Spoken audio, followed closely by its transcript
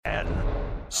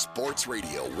Sports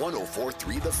Radio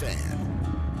 104.3 The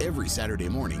Fan. Every Saturday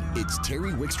morning, it's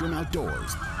Terry Wickstrom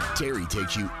Outdoors. Terry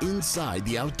takes you inside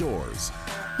the outdoors.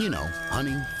 You know,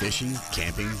 hunting, fishing,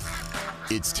 camping.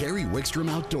 It's Terry Wickstrom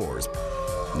Outdoors.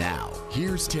 Now,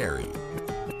 here's Terry.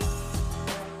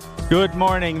 Good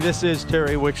morning. This is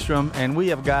Terry Wickstrom, and we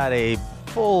have got a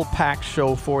full-packed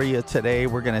show for you today.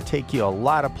 We're going to take you a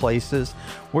lot of places.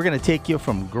 We're going to take you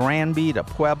from Granby to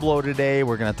Pueblo today.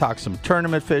 We're going to talk some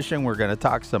tournament fishing. We're going to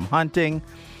talk some hunting,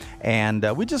 and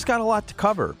we just got a lot to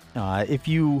cover. If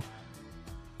you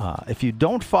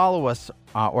don't follow us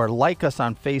or like us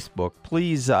on Facebook,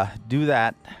 please do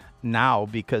that now,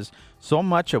 because so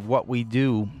much of what we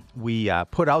do, we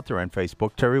put out there on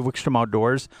Facebook. Terry Wickstrom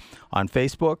Outdoors on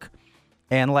Facebook.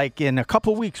 And like in a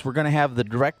couple weeks, we're going to have the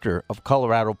director of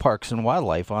Colorado Parks and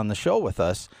Wildlife on the show with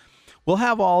us. We'll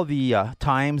have all the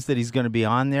times that he's going to be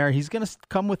on there. He's going to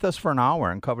come with us for an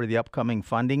hour and cover the upcoming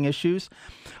funding issues.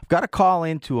 I've got to call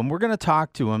into him. We're going to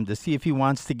talk to him to see if he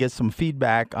wants to get some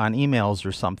feedback on emails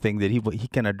or something that he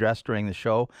can address during the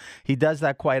show. He does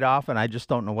that quite often. I just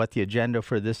don't know what the agenda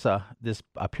for this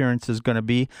appearance is going to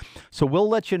be. So we'll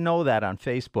let you know that on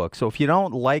Facebook. So if you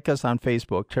don't like us on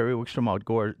Facebook, Terry Wickstrom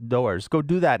Outdoors, go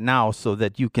do that now so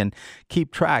that you can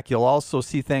keep track. You'll also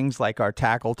see things like our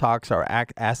Tackle Talks, our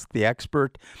Ask the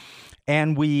Expert,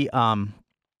 and we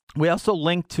also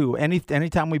link to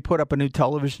anytime we put up a new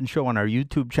television show on our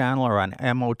YouTube channel or on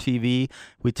MOTV,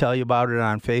 we tell you about it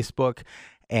on Facebook.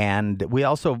 And we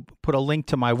also put a link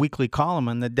to my weekly column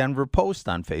in the Denver Post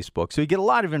on Facebook. So you get a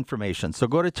lot of information. So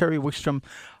go to Terry Wickstrom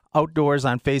Outdoors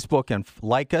on Facebook and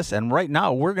like us. And right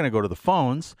now we're going to go to the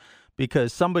phones,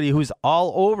 because somebody who's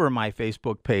all over my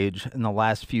Facebook page in the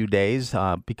last few days,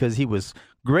 because he was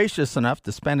gracious enough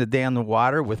to spend a day on the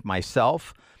water with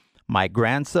myself, my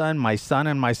grandson, my son,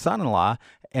 and my son-in-law,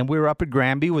 and we were up at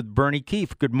Granby with Bernie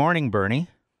Keefe. Good morning, Bernie.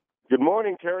 Good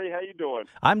morning, Terry. How you doing?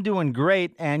 I'm doing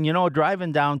great, and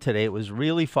driving down today, it was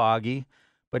really foggy,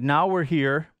 but now we're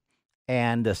here,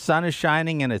 and the sun is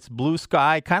shining, and it's blue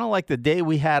sky, kind of like the day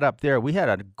we had up there. We had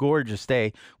a gorgeous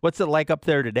day. What's it like up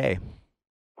there today?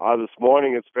 This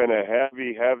morning it's been a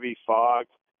heavy fog.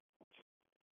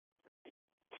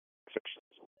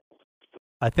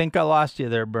 I think I lost you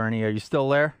there, Bernie. Are you still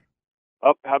there?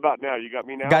 Oh, how about now? You got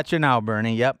me now? Got you now,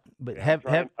 Bernie. Yep. But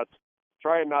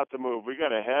trying not to move. We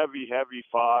got a heavy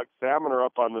fog. Salmon are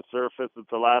up on the surface. It's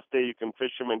the last day you can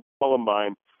fish them in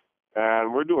Columbine.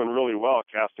 And we're doing really well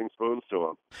casting spoons to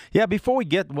them. Yeah, we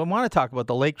want to talk about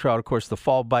the lake trout. Of course, the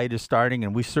fall bite is starting,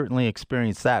 and we certainly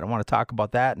experienced that. I want to talk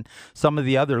about that and some of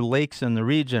the other lakes in the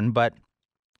region. But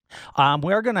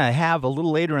we're going to have a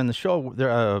little later in the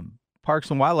show,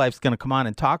 Parks and Wildlife is going to come on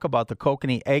and talk about the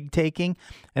kokanee egg taking,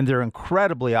 and they're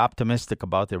incredibly optimistic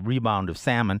about the rebound of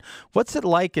salmon. What's it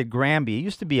like at Granby? It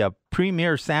used to be a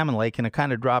premier salmon lake, and it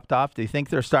kind of dropped off. Do you think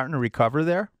they're starting to recover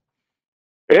there?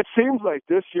 It seems like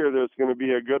this year there's going to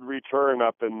be a good return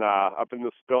up in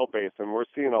the Spill Basin. We're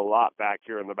seeing a lot back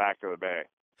here in the back of the bay.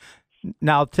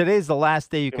 Now, today's the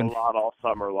last day you can. A lot all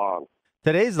summer long.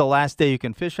 Today's the last day you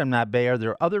can fish on that bay. Are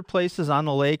there other places on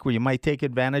the lake where you might take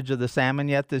advantage of the salmon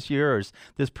yet this year, or is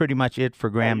this pretty much it for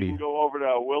Granby? You can go over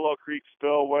to Willow Creek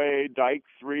Spillway, Dike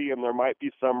 3, and there might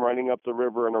be some running up the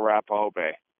river in Arapahoe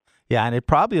Bay. Yeah, and it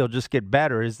probably will just get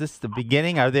better. Is this the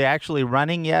beginning? Are they actually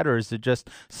running yet, or is it just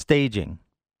staging?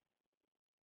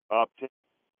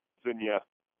 Losing you.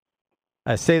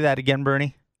 Say that again,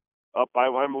 Bernie.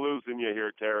 I'm losing you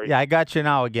here, Terry. Yeah, I got you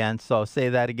now again, so say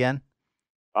that again.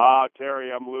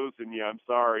 Terry, I'm losing you. I'm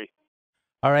sorry.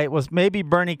 All right, well, maybe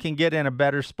Bernie can get in a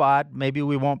better spot. Maybe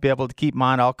we won't be able to keep him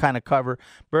on. I'll kind of cover.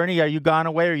 Bernie, are you gone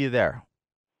away or are you there?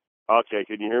 Okay,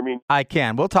 can you hear me? I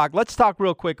can. We'll talk. Let's talk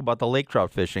real quick about the lake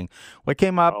trout fishing. I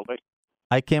came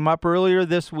up earlier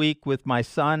this week with my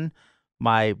son,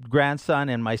 my grandson,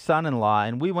 and my son-in-law,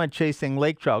 and we went chasing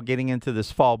lake trout getting into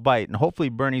this fall bite. And hopefully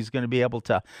Bernie's going to be able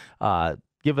to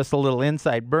give us a little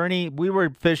insight. Bernie, we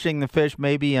were fishing the fish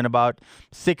maybe in about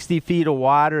 60 feet of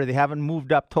water. They haven't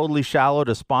moved up totally shallow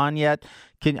to spawn yet.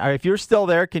 If you're still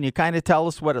there, can you kind of tell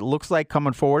us what it looks like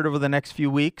coming forward over the next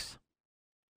few weeks?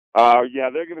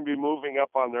 Yeah, they're going to be moving up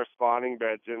on their spawning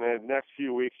beds. In the next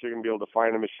few weeks, you're going to be able to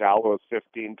find them as shallow as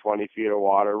 15, 20 feet of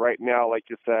water. Right now, like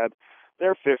you said,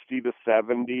 they're 50 to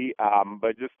 70,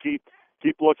 but just keep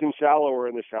looking shallower,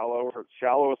 and the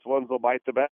shallowest ones will bite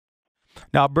the best.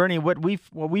 Now, Bernie, what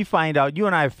we find out, you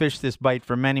and I have fished this bite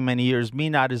for many, many years, me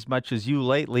not as much as you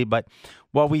lately, but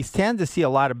what we tend to see a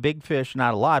lot of big fish,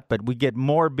 not a lot, but we get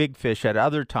more big fish at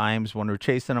other times when we're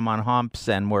chasing them on humps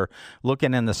and we're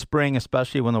looking in the spring,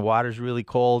 especially when the water's really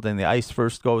cold and the ice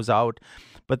first goes out.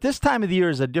 But this time of the year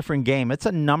is a different game. It's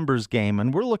a numbers game,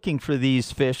 and we're looking for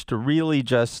these fish to really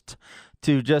just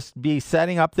be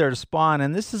setting up there to spawn.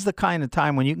 And this is the kind of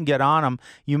time when you can get on them.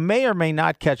 You may or may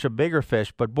not catch a bigger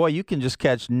fish, but boy, you can just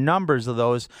catch numbers of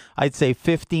those, I'd say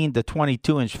 15 to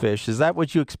 22-inch fish. Is that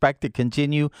what you expect to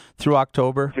continue through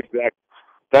October?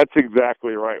 That's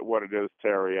exactly right what it is,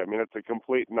 Terry. I mean, it's a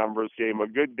complete numbers game. A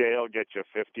good day will get you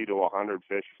 50 to 100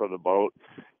 fish for the boat,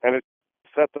 and it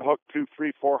set the hook 200,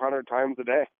 300, 400 times a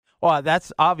day. Well,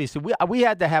 that's obviously, we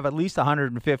had to have at least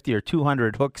 150 or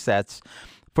 200 hook sets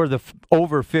for the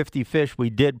over 50 fish we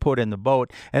did put in the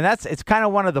boat. And it's kind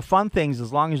of one of the fun things,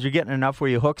 as long as you're getting enough where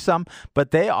you hook some,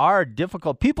 but they are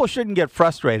difficult. People shouldn't get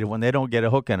frustrated when they don't get a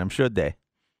hook in them, should they?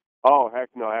 Oh, heck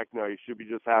no. You should be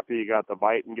just happy you got the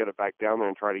bite and get it back down there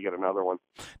and try to get another one.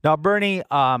 Now, Bernie,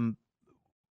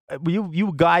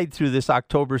 you guide through this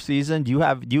October season. Do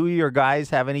you your guys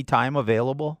have any time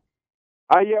available?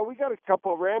 Yeah, we got a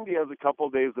couple. Randy has a couple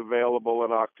days available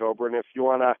in October, and if you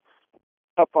want to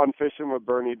up on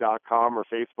fishingwithbernie.com or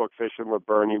Facebook Fishing with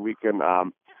Bernie, we can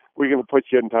put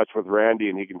you in touch with Randy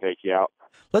and he can take you out.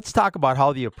 Let's talk about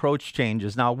how the approach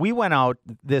changes. Now, we went out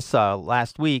this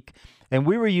last week, and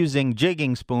we were using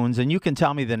jigging spoons, and you can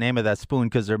tell me the name of that spoon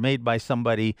because they're made by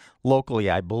somebody locally,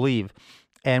 I believe.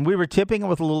 And we were tipping it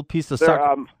with a little piece of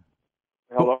sucker.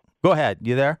 Hello? Go ahead.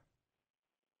 You there?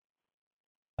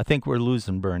 I think we're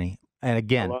losing Bernie. And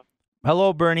again,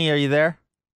 hello Bernie, are you there?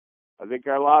 I think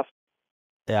I lost.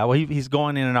 Yeah, well, he's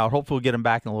going in and out. Hopefully we'll get him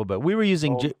back in a little bit. We were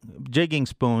using jigging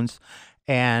spoons,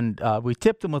 and we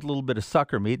tipped them with a little bit of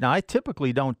sucker meat. Now, I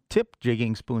typically don't tip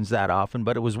jigging spoons that often,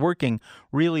 but it was working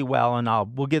really well, and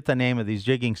we'll get the name of these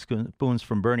jigging spoons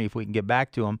from Bernie if we can get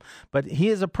back to him. But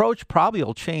his approach probably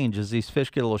will change as these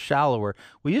fish get a little shallower.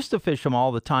 We used to fish them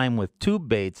all the time with tube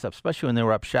baits, especially when they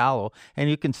were up shallow, and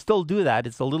you can still do that.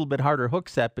 It's a little bit harder hook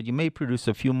set, but you may produce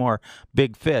a few more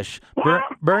big fish.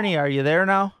 Bernie, are you there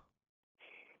now?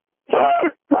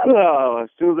 As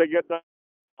soon as I get done.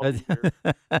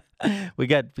 We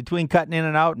got between cutting in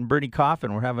and out and Bernie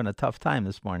coughing. We're having a tough time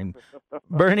this morning.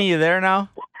 Bernie, you there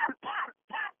now?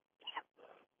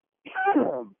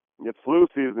 It's flu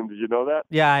season. Did you know that?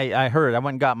 Yeah, I heard. I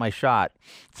went and got my shot.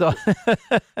 So,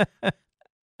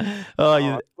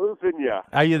 I'm losing you.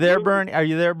 Are you there, Bernie? Are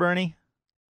you there, Bernie?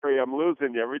 I'm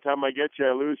losing you. Every time I get you,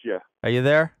 I lose you. Are you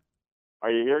there?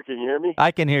 Are you here? Can you hear me?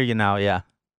 I can hear you now. Yeah.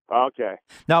 Okay.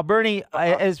 Now, Bernie,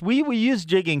 as we use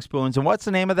jigging spoons, and what's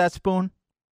the name of that spoon?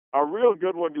 A real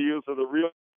good one to use are the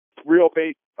real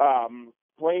bait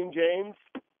Plain Janes.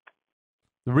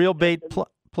 The real bait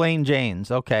Plain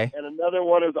Janes. Okay. And another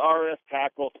one is RS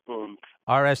Tackle Spoons.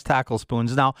 RS Tackle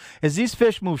Spoons. Now, as these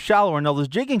fish move shallower, now those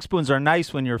jigging spoons are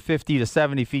nice when you're 50 to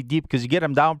 70 feet deep because you get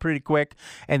them down pretty quick,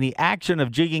 and the action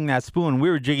of jigging that spoon, we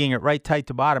were jigging it right tight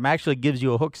to bottom, actually gives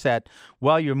you a hook set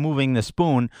while you're moving the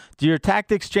spoon. Do your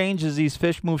tactics change as these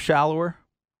fish move shallower?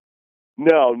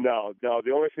 No.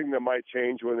 The only thing that might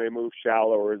change when they move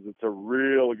shallower is it's a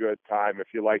real good time if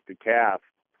you like to cast.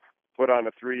 Put on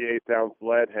a 3/8-ounce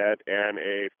lead head and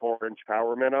a 4-inch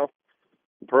power minnow.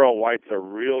 Pearl white's a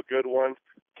real good one.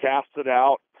 Cast it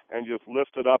out and just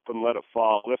lift it up and let it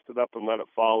fall. Lift it up and let it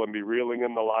fall and be reeling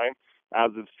in the line.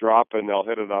 As it's dropping, they'll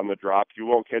hit it on the drop. You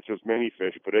won't catch as many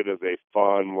fish, but it is a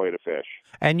fun way to fish.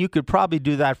 And you could probably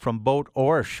do that from boat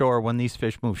or shore when these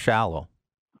fish move shallow.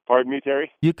 Pardon me,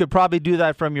 Terry? You could probably do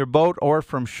that from your boat or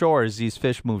from shore as these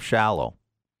fish move shallow.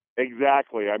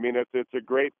 Exactly. I mean, it's a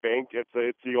great bank. It's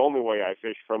the only way I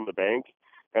fish from the bank.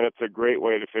 And it's a great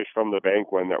way to fish from the bank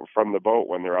from the boat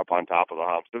when they're up on top of the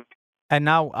humps. And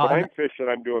now when I'm fishing,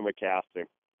 I'm doing the casting.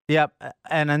 Yep.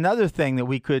 And another thing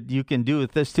that you can do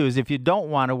with this too is if you don't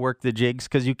want to work the jigs,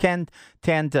 because you can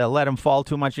tend to let them fall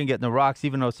too much and get in the rocks,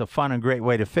 even though it's a fun and great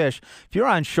way to fish. If you're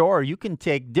on shore, you can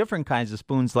take different kinds of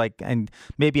spoons, and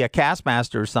maybe a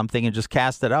Castmaster or something, and just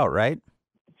cast it out, right?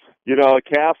 You know, a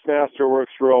Castmaster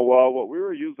works real well. What we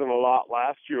were using a lot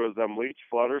last year was them Leech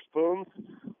flutter spoons.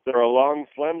 They're a long,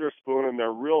 slender spoon, and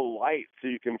they're real light, so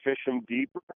you can fish them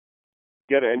deeper.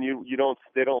 And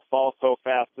they don't fall so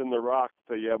fast in the rocks,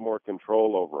 so you have more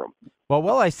control over them.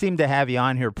 Well, I seem to have you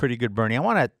on here pretty good, Bernie. I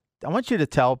want you to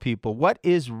tell people what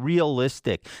is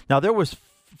realistic. Now, there was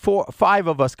 5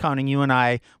 of us, counting you and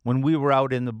I, when we were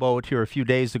out in the boat here a few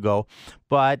days ago,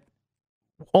 but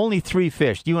only 3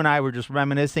 fish. You and I were just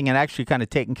reminiscing and actually kind of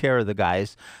taking care of the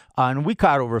guys, and we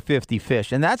caught over 50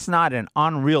 fish, and that's not an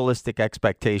unrealistic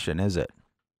expectation, is it?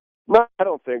 No, I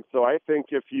don't think so. I think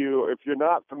if you're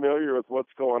not familiar with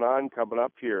what's going on coming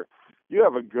up here, you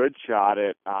have a good shot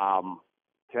at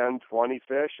 10, 20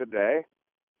 fish a day.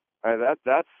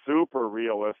 That's super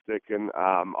realistic, and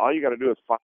all you got to do is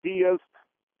find ideas.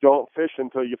 don't fish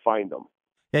until you find them.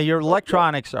 Yeah, your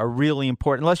electronics are really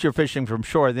important. Unless you're fishing from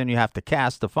shore, then you have to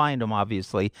cast to find them,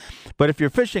 obviously. But if you're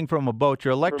fishing from a boat,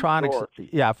 your electronics,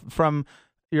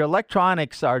 your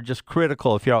electronics are just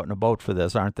critical if you're out in a boat for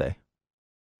this, aren't they?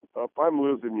 If I'm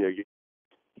losing you again.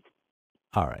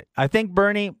 All right. I think,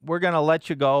 Bernie, we're going to let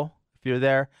you go if you're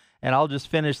there, and I'll just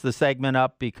finish the segment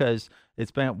up because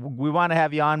we want to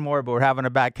have you on more, but we're having a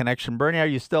bad connection. Bernie, are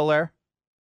you still there?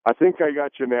 I think I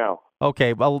got you now.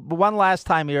 Okay. Well, one last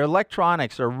time, your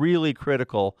electronics are really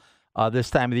critical this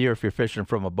time of the year if you're fishing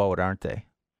from a boat, aren't they?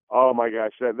 Oh, my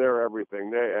gosh. They're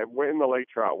everything. In the lake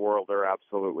trout world, they're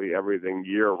absolutely everything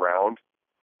year-round.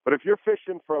 But if you're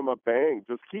fishing from a bank,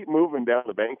 just keep moving down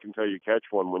the bank until you catch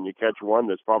one. When you catch one,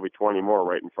 there's probably 20 more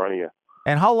right in front of you.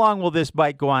 And how long will this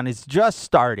bite go on? It's just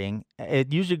starting.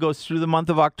 It usually goes through the month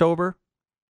of October?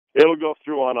 It'll go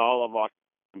through on all of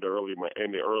October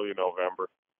into early November.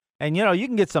 And, you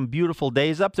can get some beautiful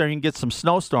days up there. You can get some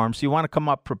snowstorms, so you want to come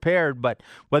up prepared. But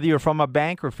whether you're from a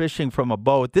bank or fishing from a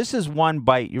boat, this is one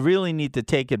bite you really need to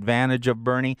take advantage of,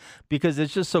 Bernie, because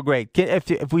it's just so great.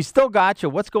 If we still got you,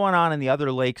 what's going on in the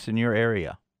other lakes in your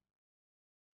area?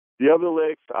 The other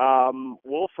lakes,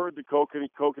 Wolford, the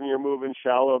Kokanee are moving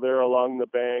shallow there along the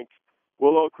bank.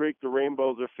 Willow Creek, the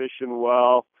rainbows are fishing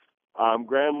well.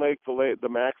 Grand Lake, the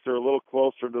Macs are a little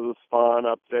closer to the spawn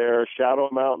up there. Shadow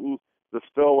Mountain, the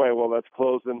spillway, well, that's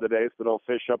closing today, so don't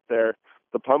fish up there.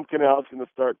 The Pumpkin Owl's going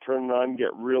to start turning on,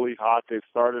 get really hot. They've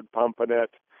started pumping it.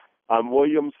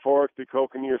 Williams Fork, the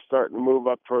Kokanee are starting to move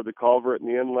up toward the culvert and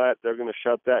the inlet. They're going to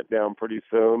shut that down pretty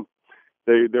soon.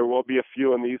 There will be a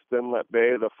few in the East Inlet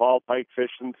Bay. The fall pike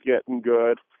fishing's getting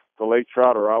good. The lake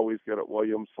trout are always good at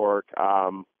Williams Fork.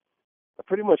 That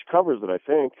pretty much covers it, I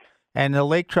think. And the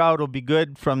lake trout will be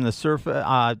good from the surf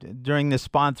during the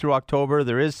spawn through October.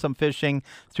 There is some fishing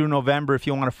through November if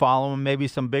you want to follow them, maybe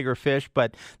some bigger fish.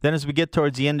 But then as we get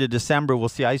towards the end of December, we'll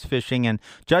see ice fishing. And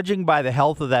judging by the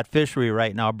health of that fishery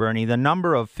right now, Bernie, the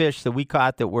number of fish that we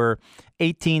caught that were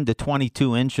 18 to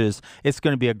 22 inches, it's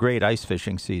going to be a great ice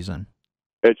fishing season.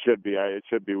 It should be.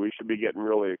 We should be getting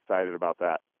really excited about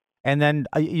that. And then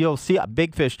you'll see a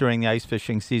big fish during the ice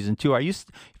fishing season, too.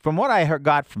 From what I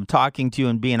got from talking to you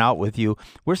and being out with you,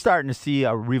 we're starting to see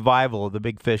a revival of the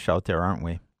big fish out there, aren't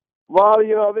we? Well,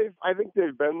 I think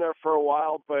they've been there for a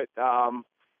while, but,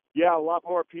 a lot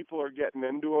more people are getting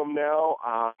into them now.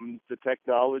 The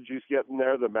technology's getting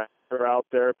there. The maps are out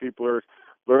there. People are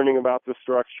learning about the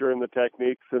structure and the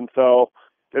techniques, and so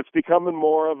it's becoming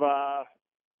more of a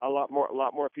lot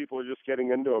more people are just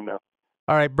getting into them now.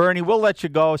 All right, Bernie, we'll let you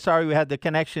go. Sorry we had the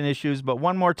connection issues, but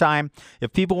one more time,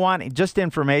 if people want just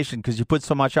information because you put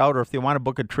so much out, or if they want to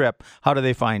book a trip, how do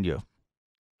they find you?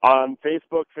 On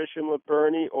Facebook, Fishing with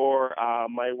Bernie, or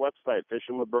my website,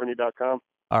 fishingwithbernie.com.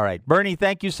 All right, Bernie,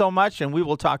 thank you so much, and we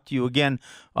will talk to you again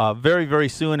very, very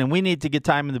soon, and we need to get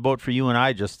time in the boat for you and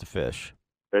I just to fish.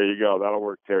 There you go. That'll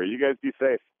work, Terry. You guys be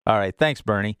safe. All right, thanks,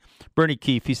 Bernie. Bernie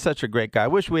Keefe, he's such a great guy. I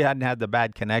wish we hadn't had the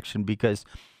bad connection because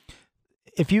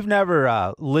if you've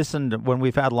never listened when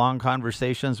we've had long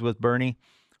conversations with Bernie,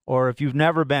 or if you've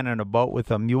never been in a boat with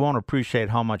him, you won't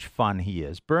appreciate how much fun he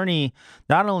is. Bernie,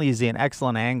 not only is he an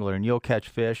excellent angler and you'll catch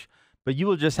fish, but you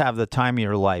will just have the time of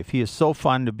your life. He is so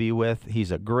fun to be with.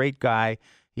 He's a great guy.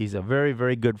 He's a very,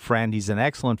 very good friend. He's an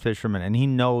excellent fisherman, and he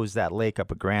knows that lake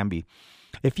up at Granby.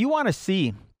 If you want to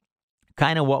see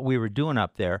kind of what we were doing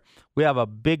up there, we have a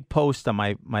big post on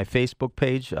my Facebook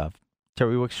page of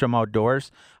Terry Wickstrom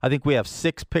Outdoors. I think we have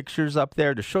 6 pictures up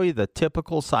there to show you the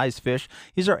typical size fish.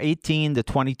 These are 18 to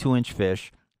 22-inch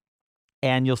fish,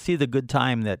 and you'll see the good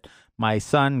time that my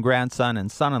son, grandson,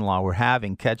 and son-in-law were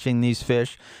having catching these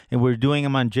fish, and we're doing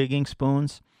them on jigging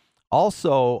spoons.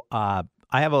 Also, I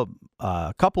have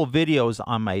a couple of videos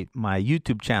on my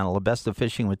YouTube channel, The Best of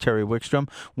Fishing with Terry Wickstrom.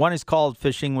 One is called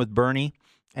Fishing with Bernie,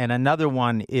 and another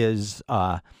one is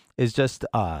just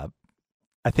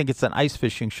I think it's an ice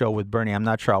fishing show with Bernie. I'm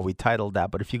not sure how we titled that,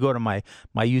 but if you go to my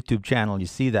YouTube channel, you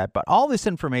see that. But all this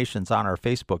information's on our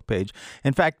Facebook page.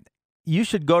 In fact, you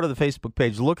should go to the Facebook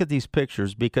page, look at these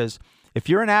pictures, because if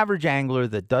you're an average angler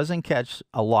that doesn't catch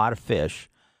a lot of fish,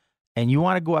 and you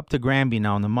want to go up to Granby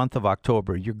now in the month of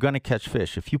October, you're going to catch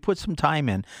fish. If you put some time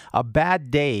in, a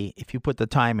bad day, if you put the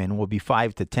time in, will be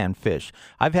 5 to 10 fish.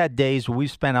 I've had days where we've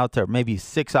spent out there maybe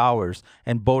 6 hours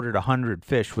and boated 100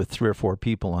 fish with 3 or 4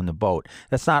 people on the boat.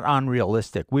 That's not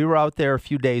unrealistic. We were out there a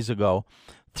few days ago,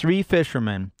 3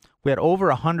 fishermen We had over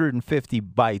 150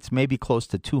 bites, maybe close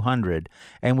to 200,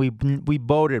 and we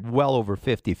boated well over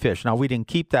 50 fish. Now we didn't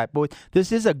keep that, but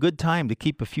this is a good time to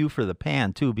keep a few for the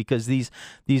pan too, because these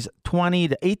 20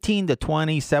 to 18 to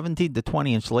 20, 17 to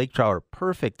 20 inch lake trout are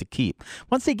perfect to keep.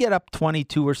 Once they get up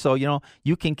 22 or so,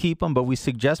 you can keep them, but we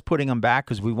suggest putting them back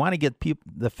because we want to get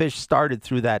the fish started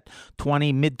through that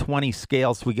mid 20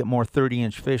 scale, so we get more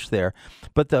 30-inch fish there.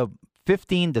 But the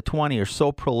 15 to 20 are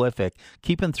so prolific.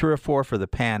 Keeping 3 or 4 for the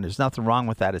pan, there's nothing wrong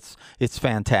with that. It's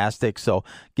fantastic. So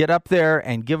get up there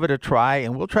and give it a try,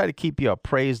 and we'll try to keep you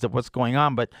appraised of what's going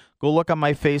on. But go look on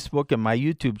my Facebook and my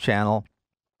YouTube channel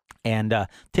and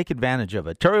take advantage of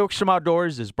it. Terry Wickstrom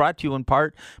Outdoors is brought to you in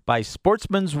part by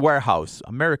Sportsman's Warehouse,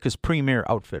 America's premier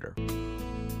outfitter.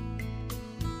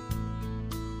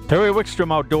 Terry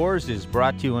Wickstrom Outdoors is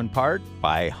brought to you in part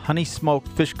by Honey Smoked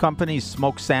Fish Company's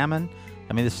smoked salmon.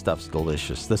 I mean, this stuff's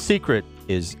delicious. The secret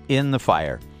is in the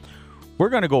fire. We're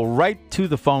going to go right to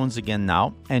the phones again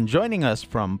now. And joining us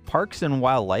from Parks and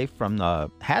Wildlife from the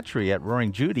hatchery at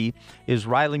Roaring Judy is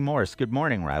Riley Morris. Good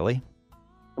morning, Riley.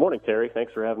 Good morning, Terry.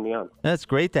 Thanks for having me on. That's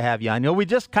great to have you on. We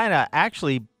just kind of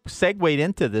actually segued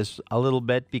into this a little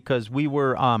bit because we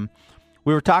were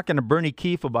talking to Bernie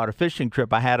Keefe about a fishing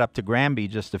trip I had up to Granby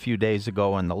just a few days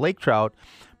ago in the lake trout.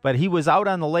 But he was out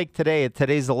on the lake today.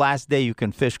 Today's the last day you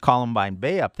can fish Columbine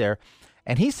Bay up there.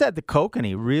 And he said the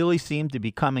kokanee really seemed to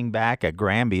be coming back at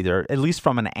Granby there, at least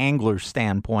from an angler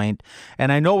standpoint.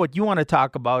 And I know what you want to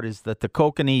talk about is that the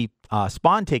kokanee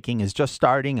spawn taking is just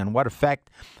starting and what effect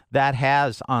that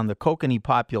has on the kokanee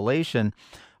population.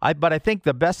 But I think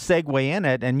the best segue in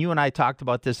it, and you and I talked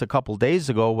about this a couple days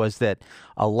ago, was that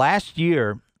last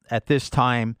year at this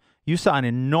time, you saw an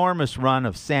enormous run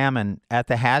of salmon at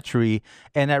the hatchery,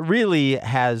 and that really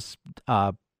has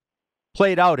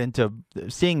played out into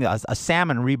seeing a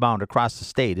salmon rebound across the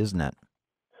state, isn't it?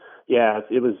 Yeah,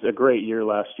 it was a great year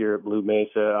last year at Blue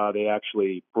Mesa. They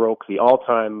actually broke the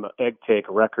all-time egg take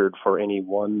record for any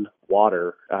one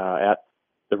water at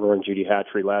the Roaring Judy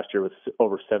hatchery last year with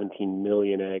over 17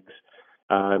 million eggs.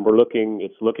 And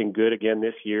it's looking good again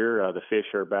this year. The fish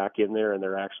are back in there, and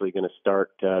they're actually going to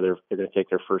start. They're going to take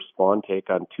their first spawn take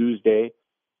on Tuesday,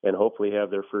 and hopefully have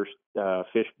their first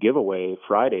fish giveaway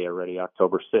Friday already,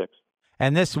 October 6th.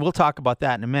 And we'll talk about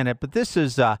that in a minute. But this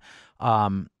is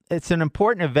it's an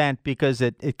important event because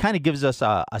it kind of gives us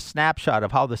a snapshot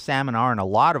of how the salmon are in a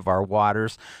lot of our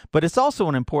waters. But it's also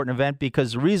an important event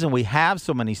because the reason we have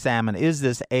so many salmon is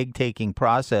this egg-taking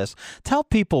process. Tell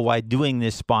people why doing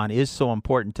this spawn is so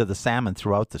important to the salmon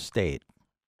throughout the state.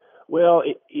 Well,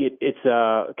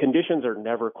 it's conditions are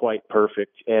never quite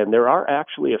perfect, and there are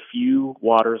actually a few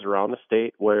waters around the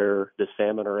state where the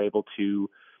salmon are able to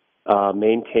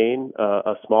maintain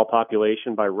a small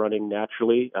population by running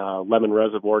naturally. Lemon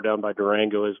Reservoir down by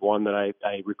Durango is one that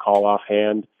I recall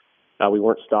offhand. We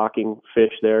weren't stocking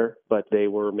fish there, but they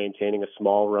were maintaining a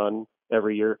small run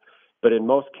every year. But in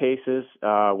most cases,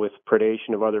 with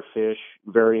predation of other fish,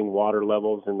 varying water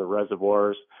levels in the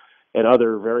reservoirs, and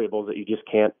other variables that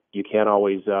you can't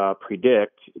always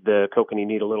predict, the kokanee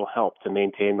need a little help to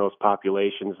maintain those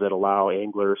populations that allow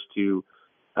anglers to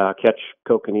catch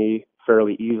kokanee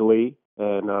fairly easily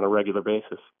and on a regular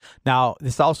basis. Now,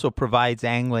 this also provides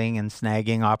angling and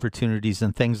snagging opportunities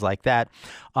and things like that.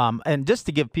 And just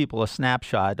to give people a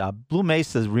snapshot, Blue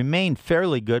Mesa has remained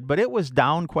fairly good, but it was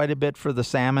down quite a bit for the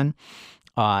salmon.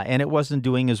 And it wasn't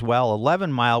doing as well.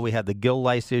 11 Mile, we had the gill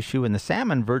lice issue, and the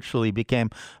salmon virtually became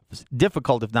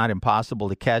difficult, if not impossible,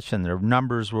 to catch, and their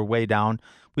numbers were way down.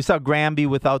 We saw Granby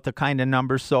without the kind of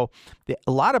numbers. So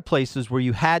a lot of places where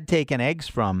you had taken eggs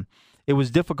from, it was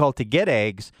difficult to get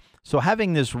eggs. So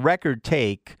having this record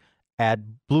take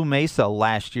at Blue Mesa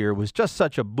last year was just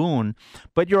such a boon.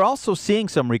 But you're also seeing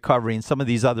some recovery in some of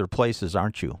these other places,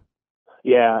 aren't you?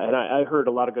 Yeah, and I heard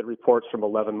a lot of good reports from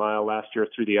 11 Mile last year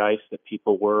through the ice that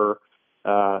people were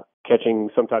catching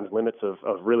sometimes limits of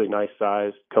really nice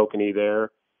sized kokanee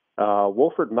there.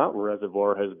 Wolford Mountain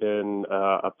Reservoir has been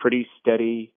a pretty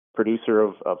steady producer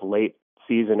of late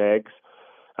season eggs.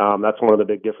 That's one of the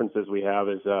big differences we have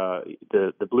is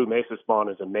the Blue Mesa spawn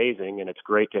is amazing, and it's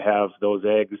great to have those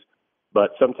eggs.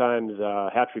 But sometimes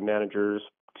hatchery managers,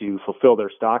 to fulfill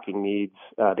their stocking needs,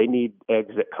 they need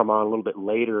eggs that come on a little bit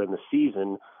later in the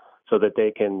season so that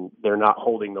they're not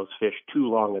holding those fish too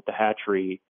long at the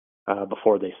hatchery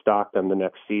before they stock them the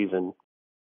next season.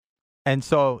 And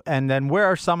then where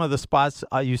are some of the spots,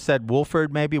 you said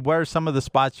Wolford maybe, where are some of the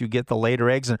spots you get the later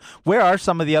eggs, and where are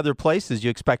some of the other places you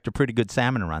expect a pretty good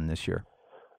salmon run this year?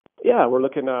 Yeah, we're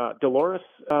looking Dolores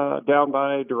down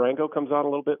by Durango comes on a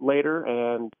little bit later,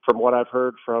 and from what I've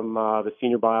heard from the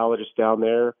senior biologist down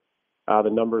there, The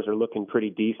numbers are looking pretty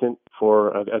decent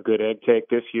for a good egg take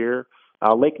this year.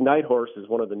 Lake Nighthorse is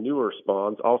one of the newer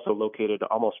spawns, also located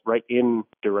almost right in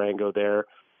Durango there.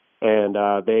 And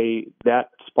that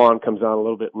spawn comes on a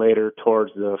little bit later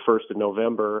towards the 1st of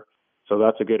November. So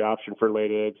that's a good option for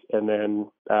late eggs. And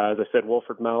then, as I said,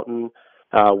 Wolford Mountain,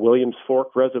 Williams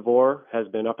Fork Reservoir has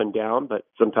been up and down, but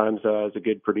sometimes is a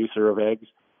good producer of eggs.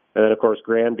 And then, of course,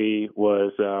 Granby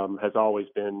has always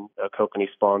been a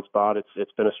kokanee spawn spot.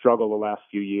 It's been a struggle the last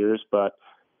few years, but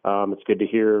it's good to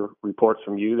hear reports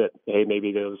from you that, hey,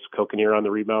 maybe those kokanee are on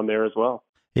the rebound there as well.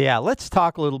 Yeah, let's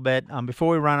talk a little bit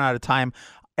before we run out of time.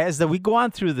 As we go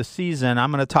on through the season, I'm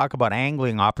going to talk about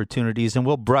angling opportunities, and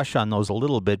we'll brush on those a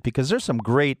little bit because there's some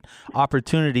great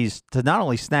opportunities to not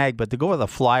only snag, but to go with a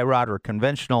fly rod or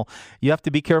conventional. You have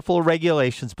to be careful of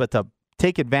regulations, but to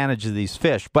take advantage of these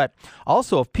fish. But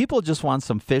also, if people just want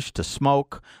some fish to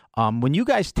smoke, when you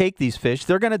guys take these fish,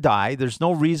 they're going to die. There's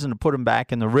no reason to put them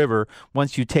back in the river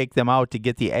once you take them out to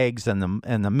get the eggs and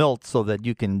the milt so that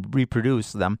you can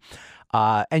reproduce them.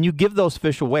 And you give those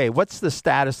fish away. What's the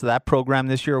status of that program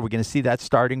this year? Are we going to see that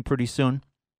starting pretty soon?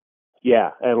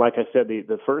 Yeah, and like I said,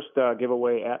 the first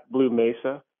giveaway at Blue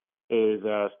Mesa is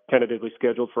tentatively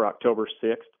scheduled for October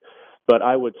 6th. But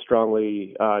I would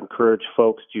strongly encourage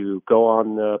folks to go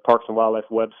on the Parks and Wildlife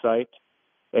website.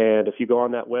 And if you go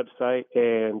on that website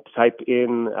and type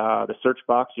in the search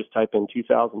box, just type in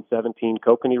 2017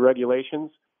 kokanee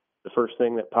regulations, the first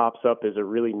thing that pops up is a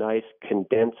really nice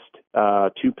condensed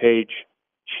 2-page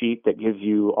sheet that gives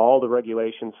you all the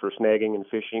regulations for snagging and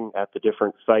fishing at the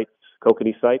different sites,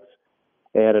 kokanee sites.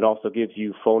 And it also gives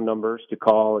you phone numbers to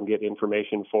call and get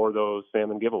information for those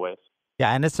salmon giveaways.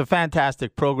 Yeah, and it's a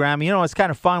fantastic program. You know, it's kind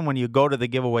of fun when you go to the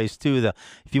giveaways, too.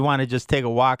 If you want to just take a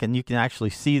walk and you can actually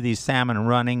see these salmon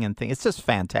running and things. It's just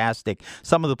fantastic.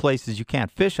 Some of the places you can't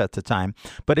fish at the time.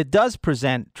 But it does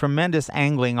present tremendous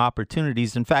angling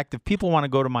opportunities. In fact, if people want to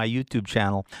go to my YouTube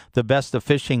channel, The Best of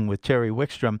Fishing with Terry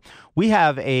Wickstrom, we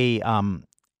have a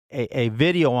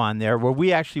video on there where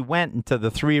we actually went into the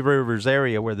Three Rivers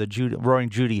area where the Roaring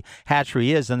Judy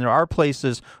hatchery is, and there are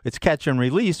places, it's catch and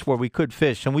release, where we could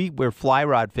fish, and we were fly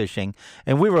rod fishing,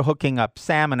 and we were hooking up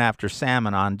salmon after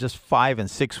salmon on just 5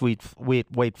 and 6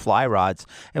 weight fly rods,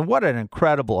 and what an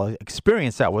incredible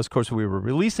experience that was. Of course, we were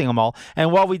releasing them all,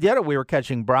 and while we did it, we were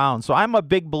catching brown. So I'm a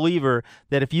big believer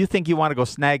that if you think you want to go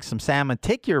snag some salmon,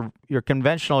 take your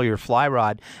conventional, your fly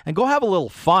rod, and go have a little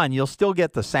fun. You'll still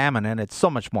get the salmon, and it's so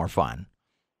much more fun.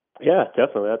 Yeah,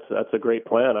 definitely. That's a great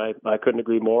plan. I couldn't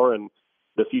agree more. And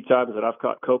the few times that I've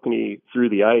caught kokanee through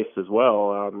the ice as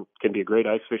well can be a great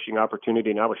ice fishing opportunity.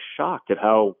 And I was shocked at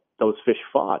how those fish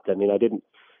fought. I mean,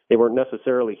 they weren't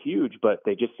necessarily huge, but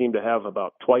they just seemed to have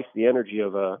about twice the energy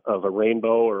of a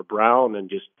rainbow or a brown,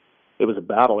 and just it was a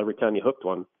battle every time you hooked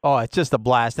one. Oh, it's just a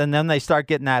blast. And then they start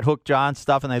getting that hook jaw and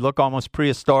stuff, and they look almost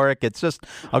prehistoric. It's just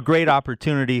a great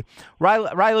opportunity.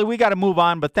 Riley, we got to move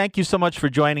on, but thank you so much for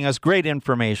joining us. Great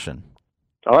information.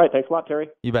 All right. Thanks a lot, Terry.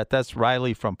 You bet. That's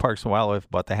Riley from Parks and Wildlife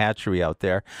about the hatchery out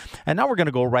there. And now we're going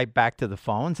to go right back to the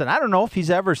phones. And I don't know if he's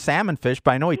ever salmon fished,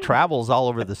 but I know he travels all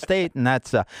over the state. And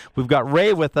that's we've got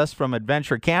Ray with us from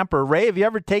Adventure Camper. Ray, have you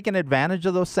ever taken advantage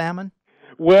of those salmon?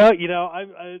 Well, you know,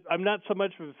 I'm not so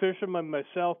much of a fisherman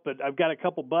myself, but I've got a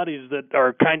couple buddies that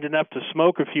are kind enough to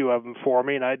smoke a few of them for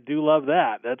me, and I do love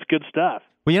that. That's good stuff.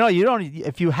 Well, you know, you don't.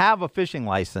 If you have a fishing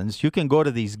license, you can go to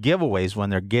these giveaways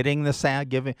when they're getting the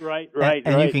salmon. Right.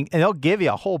 And they'll give you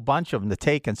a whole bunch of them to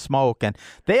take and smoke, and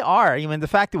they are. I mean, the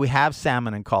fact that we have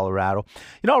salmon in Colorado.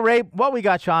 You know, Ray, what we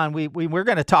got you on, we're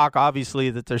going to talk obviously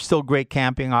that there's still great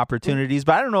camping opportunities,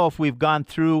 but I don't know if we've gone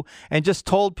through and just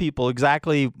told people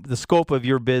exactly the scope of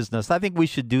your business. I think we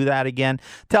should do that again.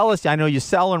 Tell us. I know you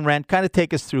sell and rent. Kind of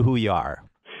take us through who you are.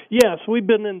 Yes, we've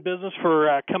been in business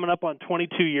for coming up on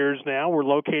 22 years now. We're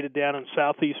located down in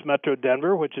southeast Metro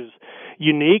Denver, which is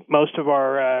unique. Most of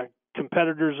our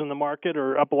competitors in the market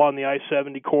are up along the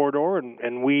I-70 corridor,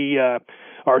 and we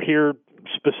are here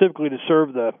specifically to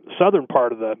serve the southern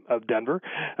part of Denver.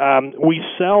 We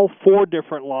sell 4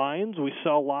 different lines. We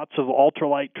sell lots of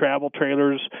ultralight travel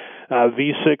trailers,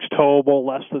 V6 towable,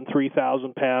 less than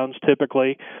 3,000 pounds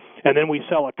typically. And then we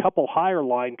sell a couple higher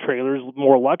line trailers,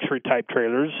 more luxury type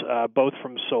trailers, both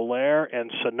from Solaire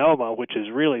and Sonoma, which is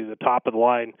really the top of the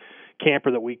line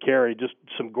camper that we carry, just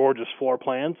some gorgeous floor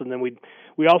plans. And then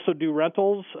we also do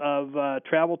rentals of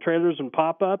travel trailers and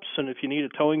pop-ups, and if you need a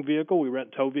towing vehicle, we rent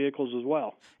tow vehicles as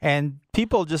well. And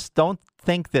people just don't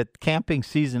think that camping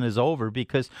season is over,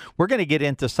 because we're going to get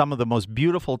into some of the most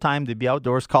beautiful time to be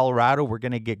outdoors, Colorado. We're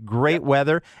going to get great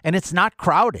weather, and it's not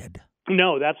crowded.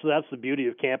 No, that's the beauty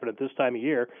of camping at this time of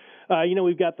year.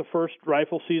 We've got the first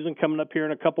rifle season coming up here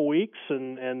in a couple weeks,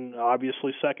 and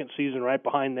obviously second season right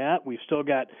behind that. We've still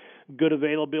got good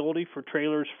availability for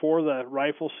trailers for the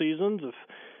rifle seasons. If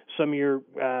some of your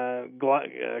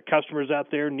customers out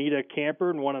there need a camper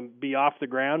and want to be off the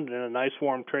ground in a nice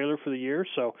warm trailer for the year,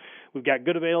 so we've got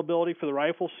good availability for the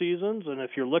rifle seasons. And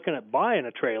if you're looking at buying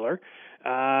a trailer,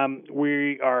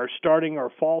 we are starting our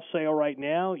fall sale right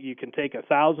now. You can take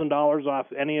 $1,000 off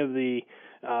any of the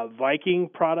Viking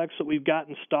products that we've got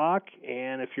in stock,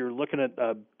 and if you're looking at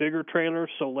a bigger trailer,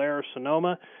 Solaris,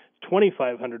 Sonoma,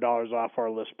 $2,500 off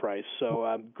our list price.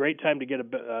 So great time to get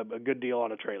a good deal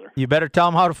on a trailer. You better tell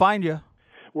them how to find you.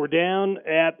 We're down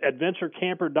at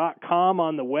adventurecamper.com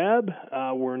on the web.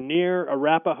 We're near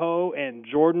Arapahoe and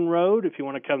Jordan Road if you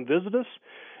want to come visit us.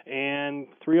 And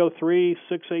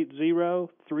 303-680-3670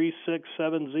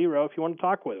 if you want to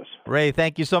talk with us. Ray,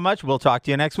 thank you so much. We'll talk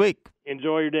to you next week.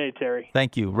 Enjoy your day, Terry.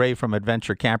 Thank you. Ray from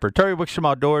Adventure Camper. Terry Wickstrom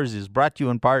Outdoors is brought to you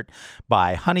in part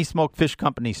by Honey Smoke Fish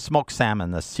Company, Smoked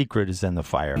Salmon. The secret is in the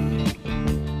fire.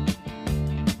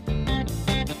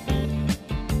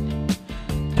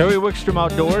 Terry Wickstrom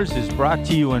Outdoors is brought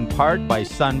to you in part by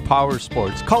Sun Power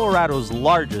Sports, Colorado's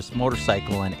largest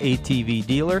motorcycle and ATV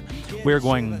dealer. We're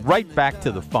going right back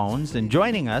to the phones, and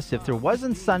joining us, if there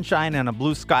wasn't sunshine and a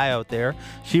blue sky out there,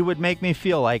 she would make me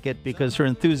feel like it because her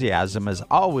enthusiasm is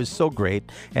always so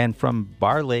great. And from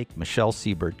Bar Lake, Michelle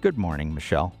Siebert. Good morning,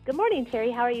 Michelle. Good morning,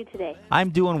 Terry. How are you today? I'm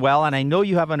doing well, and I know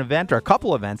you have an event or a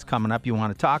couple events coming up you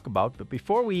want to talk about, but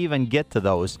before we even get to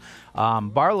those,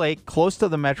 Bar Lake, close to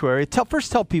the metro area,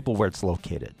 first tell people where it's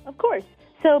located. Of course.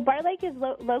 So Bar Lake is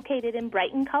located in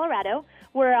Brighton, Colorado.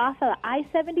 We're off of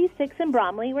I-76 in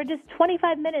Bromley. We're just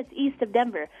 25 minutes east of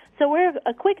Denver. So we're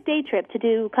a quick day trip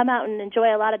to come out and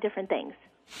enjoy a lot of different things.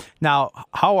 Now,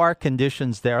 how are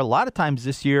conditions there? A lot of times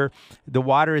this year, the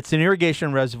water, it's an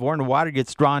irrigation reservoir, and the water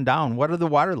gets drawn down. What are the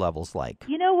water levels like?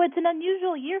 You know, it's an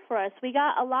unusual year for us. We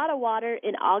got a lot of water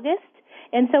in August,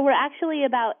 and so we're actually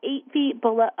about 8 feet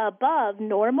above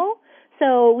normal.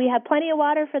 So we have plenty of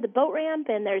water for the boat ramp,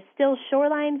 and there's still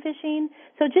shoreline fishing.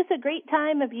 So just a great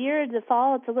time of year. The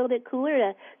fall, it's a little bit cooler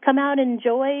to come out and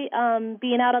enjoy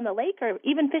being out on the lake or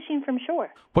even fishing from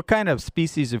shore. What kind of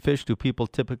species of fish do people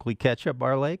typically catch at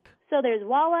Bar Lake? So there's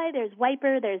walleye, there's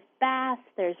wiper, there's bass,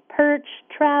 there's perch,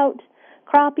 trout,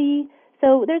 crappie.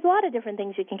 So there's a lot of different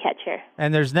things you can catch here.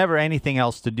 And there's never anything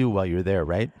else to do while you're there,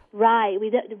 right? Right.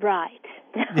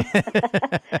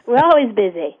 We're always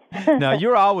busy. Now,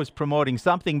 you're always promoting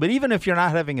something, but even if you're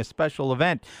not having a special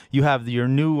event, you have your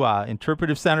new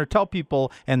interpretive center. Tell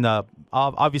people, and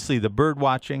obviously the bird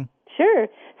watching. Sure.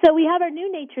 So we have our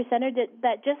new nature center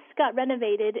that just got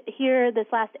renovated here this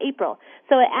last April.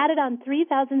 So it added on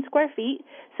 3,000 square feet.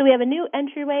 So we have a new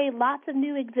entryway, lots of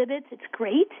new exhibits. It's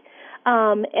great.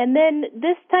 And then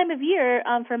this time of year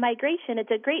for migration, it's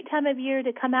a great time of year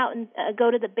to come out and go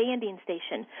to the banding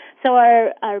station. So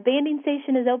our banding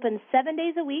station is open 7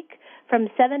 days a week from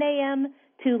 7 a.m.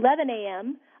 to 11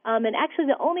 a.m. And actually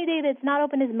the only day that's not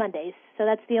open is Mondays. So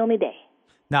that's the only day.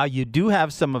 Now, you do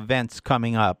have some events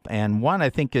coming up, and one I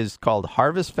think is called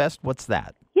Harvest Fest. What's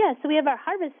that? Yeah, so we have our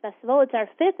Harvest Festival. It's our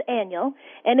 5th annual,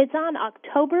 and it's on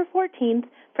October 14th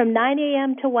from 9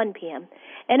 a.m. to 1 p.m.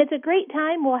 And it's a great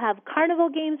time. We'll have carnival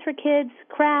games for kids,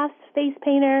 crafts, face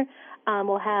painter.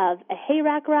 We'll have a hay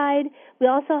rack ride. We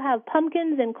also have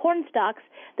pumpkins and corn stalks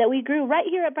that we grew right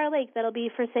here at Bar Lake that'll be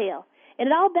for sale. And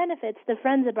it all benefits the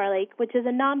Friends of Bar Lake, which is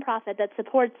a nonprofit that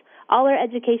supports all our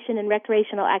education and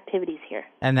recreational activities here.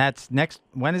 And that's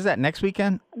when is that, next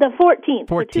weekend? The 14th.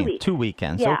 14th, 2 weeks. 2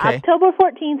 weekends, yeah, okay. October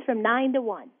 14th from 9 to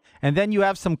 1. And then you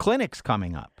have some clinics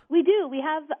coming up. We do. We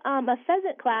have a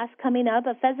pheasant class coming up,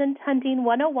 a pheasant hunting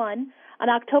 101 on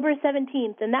October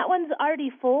 17th, and that one's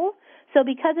already full. So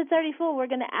because it's already full, we're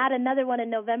going to add another one in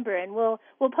November, and we'll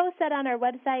post that on our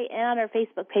website and on our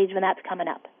Facebook page when that's coming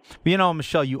up. You know,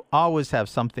 Michelle, you always have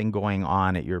something going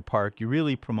on at your park. You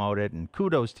really promote it, and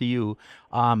kudos to you.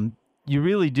 You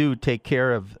really do take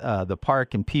care of the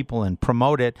park and people and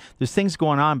promote it. There's things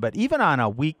going on, but even on a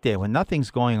weekday when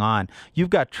nothing's going on, you've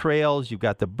got trails, you've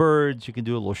got the birds, you can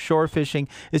do a little shore fishing.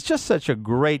 It's just such a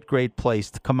great, great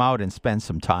place to come out and spend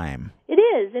some time. It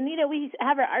is, and we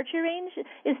have our archery range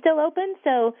is still open,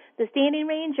 so the standing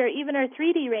range or even our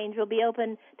 3D range will be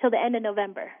open till the end of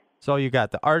November. So you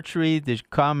got the archery, they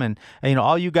come and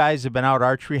all you guys have been out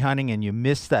archery hunting and you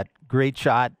missed that great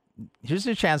shot. Here's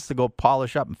a chance to go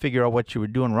polish up and figure out what you were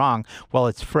doing wrong while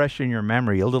it's fresh in your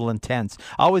memory, a little intense.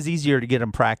 Always easier to get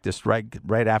them practiced right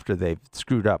after they've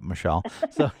screwed up, Michelle.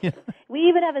 So We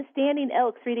even have a standing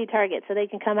elk 3D target so they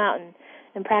can come out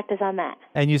and practice on that.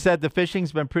 And you said the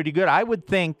fishing's been pretty good. I would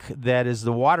think that as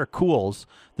the water cools,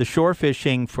 the shore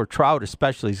fishing for trout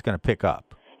especially is going to pick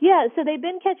up. Yeah, so they've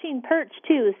been catching perch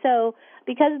too. So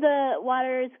because the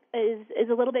water is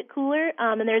a little bit cooler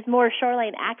and there's more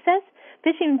shoreline access,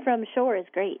 fishing from shore is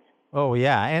great. Oh,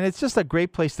 yeah, and it's just a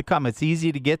great place to come. It's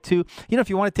easy to get to. You know, if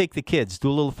you want to take the kids, do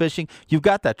a little fishing, you've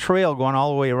got that trail going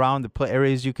all the way around the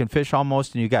areas you can fish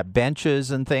almost, and you've got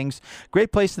benches and things.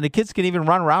 Great place, and the kids can even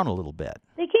run around a little bit.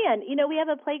 They can. You know, we have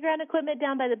a playground equipment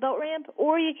down by the boat ramp,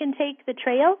 or you can take the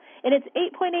trail, and it's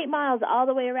 8.8 miles all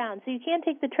the way around. So you can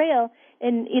take the trail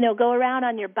and, you know, go around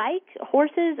on your bike,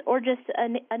 horses, or just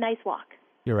a nice walk.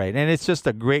 You're right. And it's just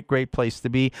a great, great place to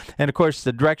be. And, of course,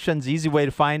 the directions, easy way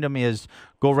to find them is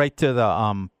go right to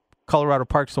the Colorado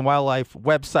Parks and Wildlife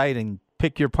website and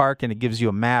pick your park, and it gives you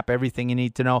a map, everything you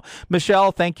need to know.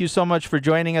 Michelle, thank you so much for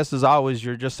joining us. As always,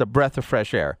 you're just a breath of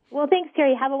fresh air. Well, thanks,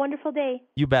 Terry. Have a wonderful day.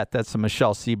 You bet. That's a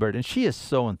Michelle Siebert, and she is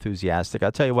so enthusiastic.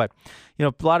 I'll tell you what, you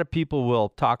know, a lot of people will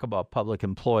talk about public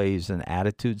employees and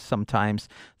attitudes sometimes.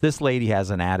 This lady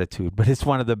has an attitude, but it's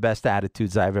one of the best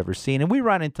attitudes I've ever seen, and we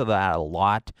run into that a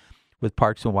lot with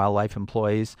Parks and Wildlife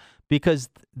employees, because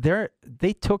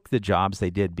they took the jobs they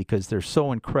did because they're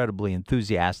so incredibly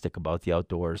enthusiastic about the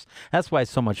outdoors. That's why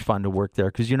it's so much fun to work there,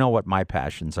 because you know what my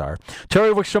passions are.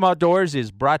 Terry Wickstrom Outdoors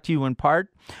is brought to you in part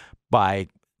by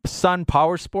Sun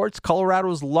Power Sports,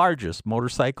 Colorado's largest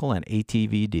motorcycle and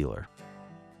ATV dealer.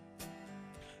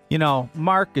 You know,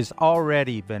 Mark has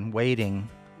already been waiting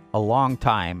a long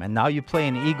time, and now you play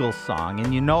an Eagles song,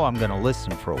 and you know I'm going to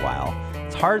listen for a while.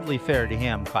 It's hardly fair to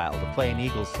him, Kyle, to play an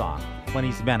Eagles song when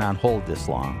he's been on hold this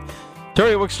long.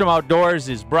 Terry Wickstrom Outdoors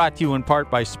is brought to you in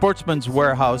part by Sportsman's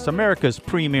Warehouse, America's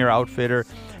premier outfitter,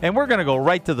 and we're going to go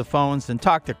right to the phones and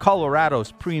talk to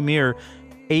Colorado's premier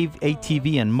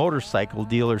ATV and motorcycle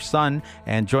dealer, Sun,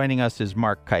 and joining us is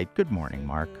Mark Kite. Good morning,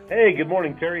 Mark. Hey, good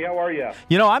morning, Terry. How are you?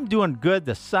 You know, I'm doing good.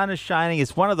 The sun is shining.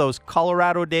 It's one of those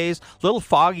Colorado days. A little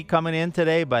foggy coming in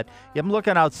today, but I'm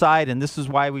looking outside, and this is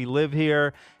why we live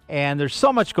here. And there's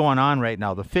so much going on right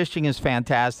now. The fishing is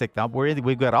fantastic. Now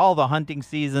we've got all the hunting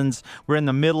seasons. We're in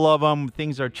the middle of them.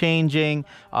 Things are changing.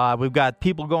 We've got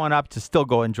people going up to still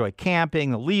go enjoy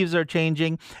camping. The leaves are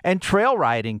changing. And trail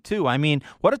riding, too. I mean,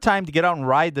 what a time to get out and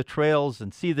ride the trails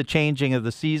and see the changing of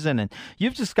the season. And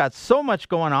you've just got so much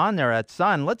going on there at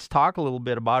Sun. Let's talk a little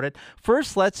bit about it.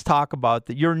 First, let's talk about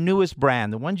your newest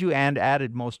brand, the ones you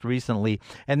added most recently,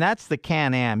 and that's the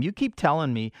Can-Am. You keep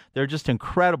telling me there are just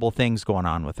incredible things going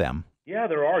on with them. Yeah,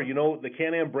 there are. You know, the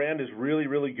Can-Am brand is really,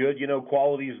 really good. You know,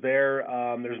 quality's there.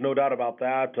 There's no doubt about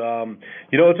that.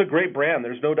 You know, it's a great brand.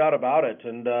 There's no doubt about it.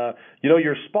 And, you know,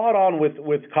 you're spot on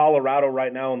with Colorado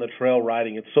right now in the trail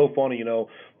riding. It's so funny, you know,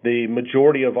 the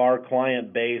majority of our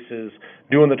client base is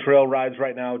doing the trail rides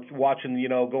right now, watching, you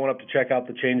know, going up to check out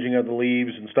the changing of the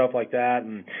leaves and stuff like that.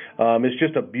 And it's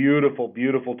just a beautiful,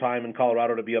 beautiful time in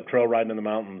Colorado to be up trail riding in the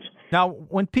mountains. Now,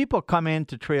 when people come in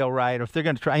to trail ride, or if they're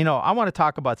going to try, you know, I want to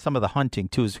talk about some of the hunting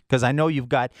too, because I know you've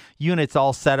got units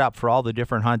all set up for all the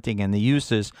different hunting and the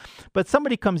uses. But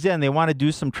somebody comes in, they want to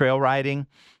do some trail riding,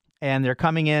 and they're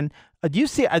coming in. Do you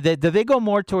see? Do they go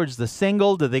more towards the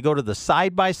single? Do they go to the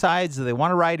side by sides? Do they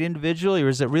want to ride individually, or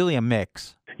is it really a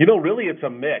mix? You know, really, it's a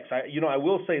mix. I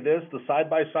will say this: the side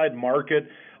by side market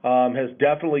has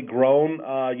definitely grown,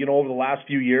 you know, over the last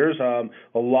few years.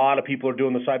 A lot of people are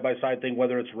doing the side-by-side thing,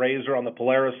 whether it's Razor on the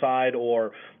Polaris side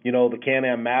or, you know, the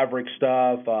Can-Am Maverick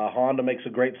stuff. Honda makes a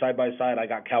great side-by-side. I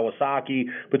got Kawasaki.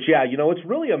 But, yeah, you know, it's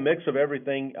really a mix of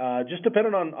everything, just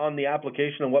depending on the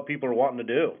application and what people are wanting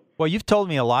to do. Well, you've told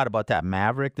me a lot about that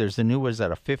Maverick. There's a new, was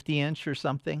that a 50-inch or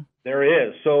something? There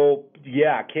is. So,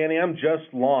 yeah, Can-Am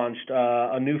just launched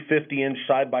a new 50-inch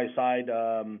side-by-side,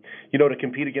 you know, to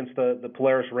compete against the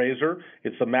Polaris Razor.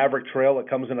 It's the Maverick Trail. It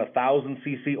comes in a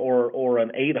 1,000cc or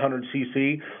an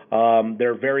 800cc.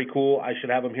 They're very cool. I should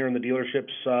have them here in the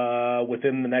dealerships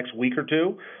within the next week or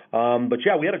two. But,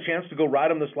 yeah, we had a chance to go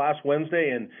ride them this last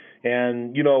Wednesday,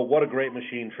 and you know, what a great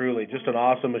machine, truly. Just an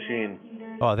awesome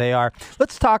machine. Oh, they are.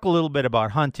 Let's talk a little bit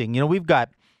about hunting. You know, we've got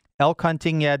elk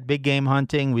hunting yet, big game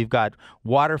hunting. We've got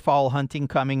waterfowl hunting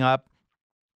coming up.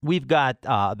 We've got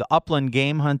the upland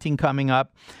game hunting coming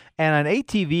up. And an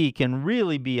ATV can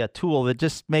really be a tool that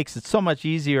just makes it so much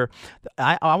easier.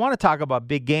 I want to talk about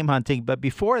big game hunting, but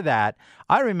before that,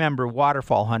 I remember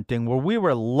waterfowl hunting where we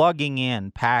were lugging in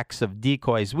packs of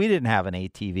decoys. We didn't have an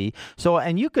ATV.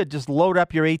 And you could just load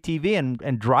up your ATV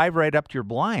and drive right up to your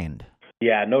blind.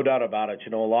 Yeah, no doubt about it.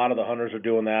 You know, a lot of the hunters are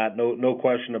doing that. No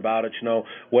question about it. You know,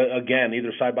 again,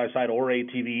 either side by side or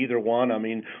ATV, either one. I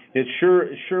mean, it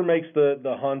sure makes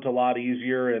the hunt a lot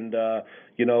easier and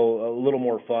you know, a little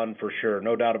more fun for sure.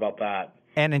 No doubt about that.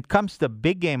 And it comes to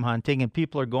big game hunting, and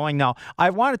people are going. Now,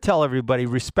 I want to tell everybody,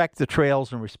 respect the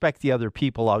trails and respect the other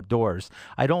people outdoors.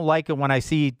 I don't like it when I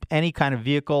see any kind of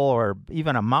vehicle or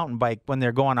even a mountain bike when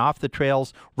they're going off the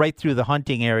trails right through the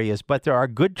hunting areas. But there are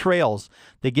good trails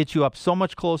that get you up so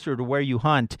much closer to where you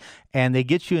hunt, and they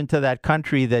get you into that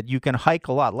country that you can hike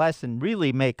a lot less and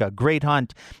really make a great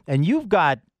hunt. And you've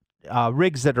got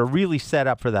rigs that are really set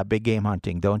up for that big game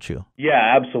hunting, don't you?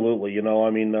 Yeah, absolutely.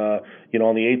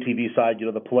 On the ATV side,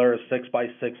 the Polaris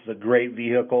 6x6 is a great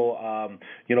vehicle.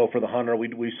 For the hunter,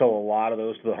 we sell a lot of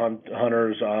those to the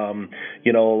hunters.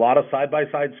 A lot of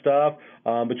side-by-side stuff.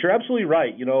 But you're absolutely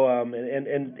right.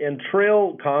 And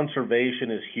trail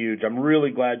conservation is huge. I'm really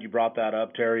glad you brought that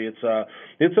up, Terry.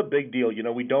 It's a big deal.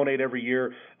 We donate every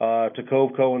year to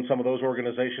Coveco and some of those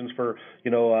organizations for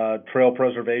trail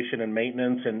preservation and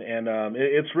maintenance, and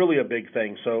it's really a big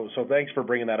thing. So thanks for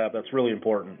bringing that up. That's really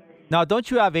important. Now, don't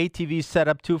you have ATVs set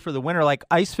up too for the winter, like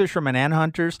ice fishermen and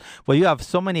hunters? Well, you have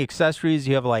so many accessories.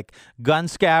 You have like gun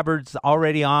scabbards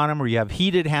already on them, or you have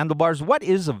heated handlebars. What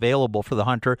is available for the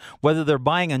hunter, whether they're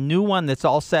buying a new one that's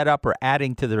all set up or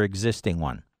adding to their existing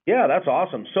one? Yeah, that's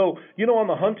awesome. So, on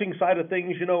the hunting side of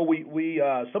things, we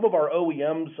some of our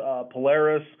OEMs,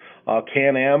 Polaris,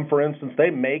 Can-Am, for instance, they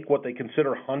make what they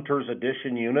consider hunter's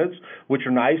edition units, which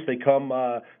are nice. They come,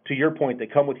 to your point, they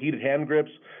come with heated hand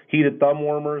grips, heated thumb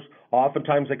warmers.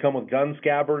 Oftentimes they come with gun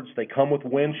scabbards. They come with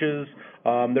winches.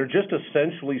 They're just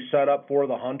essentially set up for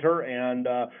the hunter, and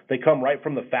they come right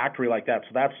from the factory like that. So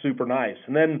that's super nice.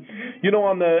 And then,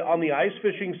 on the ice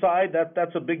fishing side,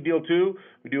 that's a big deal too.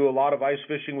 We do a lot of ice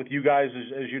fishing with you guys,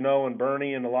 as you know, and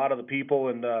Bernie and a lot of the people.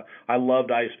 And I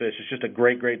loved ice fish. It's just a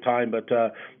great time. But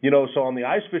so on the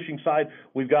ice fishing side,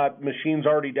 we've got machines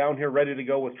already down here ready to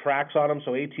go with tracks on them.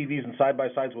 So ATVs and side by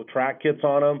sides with track kits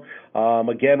on them.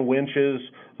 Again, winches.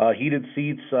 Heated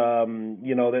seats,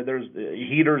 there's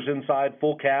heaters inside,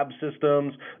 full cab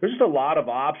systems. There's just a lot of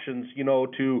options,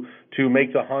 to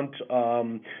make the hunt,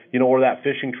 or that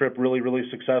fishing trip really, really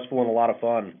successful and a lot of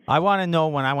fun. I want to know,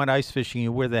 when I went ice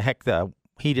fishing, where the heck the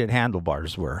heated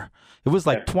handlebars were. It was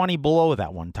like 20 below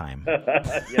that one time.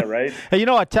 Yeah, right? Hey, you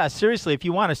know what, Tess, seriously, if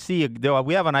you want to see,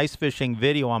 we have an ice fishing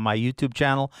video on my YouTube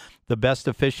channel, The Best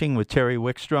of Fishing with Terry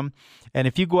Wickstrom. And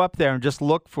if you go up there and just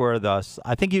look for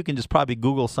I think you can just probably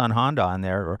Google Sun Honda on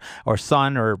there or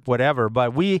Sun or whatever.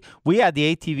 But we had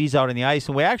the ATVs out on the ice,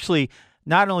 and we actually,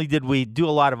 not only did we do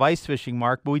a lot of ice fishing,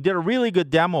 Mark, but we did a really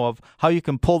good demo of how you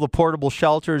can pull the portable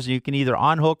shelters, and you can either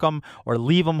unhook them or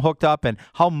leave them hooked up, and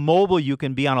how mobile you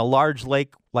can be on a large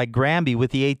lake like Granby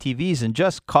with the ATVs and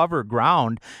just cover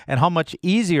ground, and how much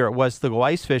easier it was to go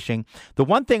ice fishing. The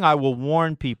one thing I will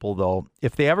warn people, though,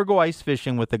 if they ever go ice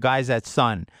fishing with the guys at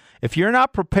Sun, if you're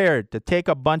not prepared to take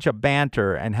a bunch of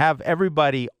banter and have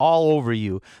everybody all over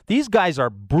you, these guys are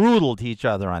brutal to each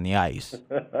other on the ice.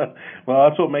 Well,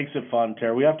 that's what makes it fun,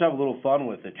 Terry. We have to have a little fun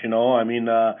with it,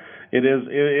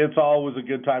 it's always a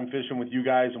good time fishing with you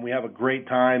guys, and we have a great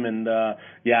time, and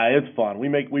it's fun. We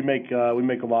make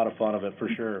a lot of fun of it, for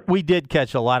sure. We did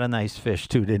catch a lot of nice fish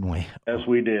too, didn't we? Yes,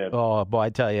 we did. Oh boy, I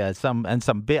tell you, some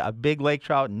big lake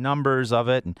trout, numbers of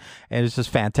it, and it's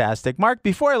just fantastic. Mark,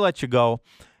 before I let you go,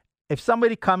 if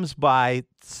somebody comes by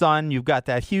Sun, you've got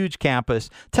that huge campus.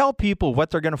 Tell people what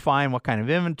they're going to find, what kind of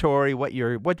inventory,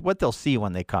 what they'll see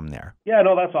when they come there. Yeah,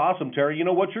 no, that's awesome, Terry.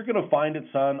 What you're going to find at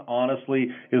Sun, honestly,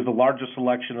 is the largest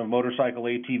selection of motorcycle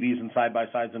ATVs and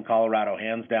side-by-sides in Colorado,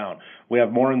 hands down. We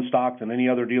have more in stock than any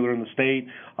other dealer in the state.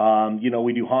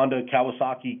 We do Honda,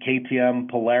 Kawasaki, KTM,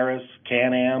 Polaris,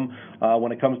 Can-Am.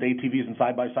 When it comes to ATVs and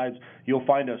side-by-sides, you'll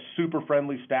find a super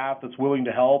friendly staff that's willing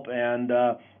to help, and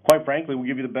quite frankly, we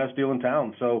give you the best deal in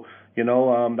town. So,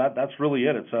 that's really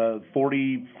it. It's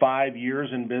 45 years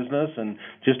in business and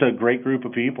just a great group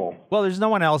of people. Well, there's no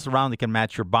one else around that can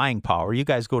match your buying power. You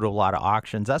guys go to a lot of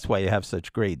auctions. That's why you have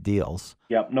such great deals.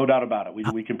 Yep, no doubt about it.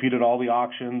 We compete at all the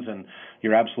auctions, and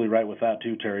you're absolutely right with that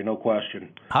too, Terry, no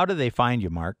question. How do they find you,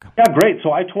 Mark? Yeah, great.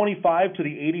 So I-25 to the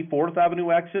 84th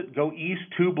Avenue exit, go east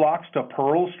 2 blocks to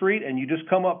Pearl Street, and you just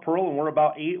come up Pearl, and we're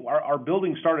about our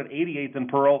buildings start at 88th and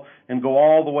Pearl and go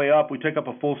all the way up. We take up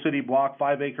a full city block,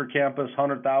 5-acre campus,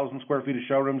 100,000 square feet of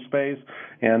showroom space,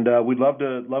 and we'd love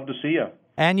to see you.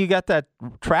 And you got that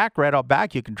track right out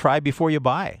back you can try before you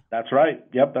buy. That's right.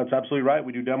 Yep, that's absolutely right.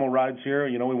 We do demo rides here.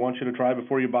 We want you to try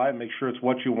before you buy it, make sure it's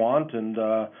what you want, and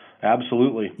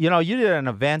absolutely. You did an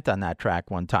event on that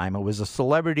track one time. It was a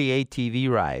celebrity ATV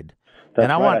ride. That's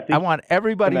and I want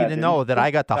everybody to know that I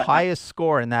got the highest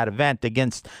score in that event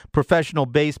against professional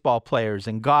baseball players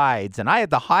and guides, and I had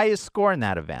the highest score in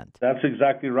that event. That's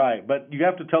exactly right. But you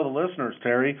have to tell the listeners,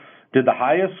 Terry, did the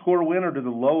highest score win or did the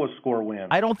lowest score win?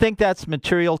 I don't think that's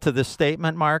material to this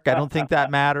statement, Mark. I don't think that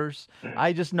matters.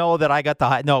 I just know that I got the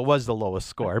high. No, it was the lowest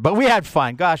score, but we had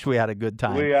fun. Gosh, we had a good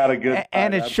time. We had a good time.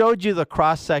 And it showed you the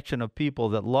cross-section of people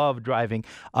that love driving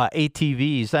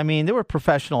ATVs. I mean, there were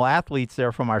professional athletes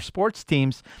there from our sports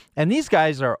teams, and these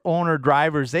guys are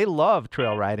owner-drivers. They love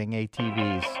trail riding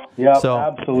ATVs. Yeah, so,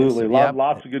 absolutely. Yep.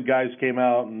 Lots of good guys came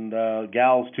out, and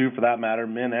gals too, for that matter,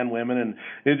 men and women, and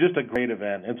it's just a great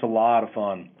event. It's a lot of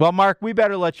fun. Well, Mark, we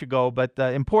better let you go, but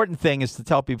the important thing is to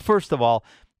tell people, first of all,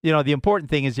 the important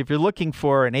thing is if you're looking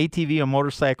for an ATV, a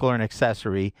motorcycle, or an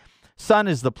accessory, Sun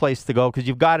is the place to go because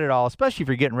you've got it all, especially if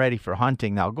you're getting ready for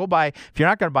hunting. Now, go buy, if you're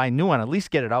not going to buy a new one, at least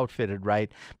get it outfitted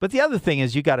right. But the other thing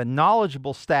is you got a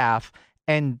knowledgeable staff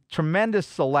and tremendous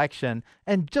selection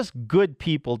and just good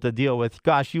people to deal with.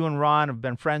 Gosh, you and Ron have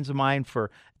been friends of mine for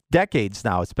decades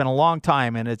now. It's been a long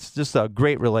time, and it's just a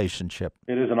great relationship.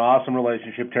 It is an awesome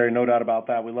relationship, Terry, no doubt about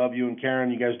that. We love you and Karen.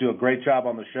 You guys do a great job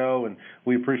on the show, and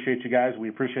we appreciate you guys. We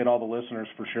appreciate all the listeners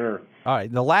for sure. All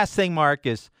right, the last thing, Mark,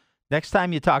 is next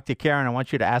time you talk to Karen, I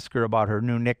want you to ask her about her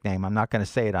new nickname. I'm not going to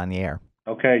say it on the air.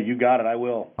 Okay, you got it. I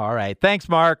will. All right. Thanks,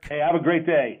 Mark. Hey, have a great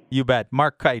day. You bet.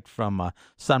 Mark Kite from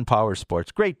Sun Power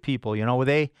Sports. Great people.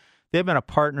 They've been a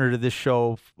partner to this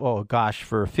show,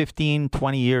 for 15,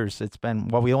 20 years. It's been,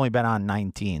 we've only been on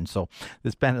 19, so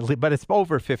but it's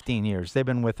over 15 years. They've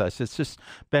been with us. It's just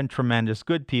been tremendous.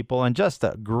 Good people, and just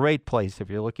a great place if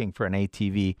you're looking for an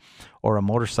ATV or a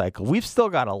motorcycle. We've still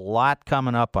got a lot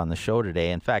coming up on the show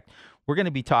today. In fact, we're going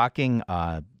to be talking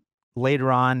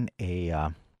later on.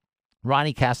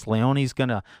 Ronnie Castiglione is going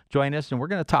to join us, and we're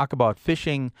going to talk about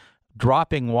fishing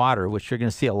dropping water, which you're going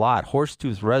to see a lot.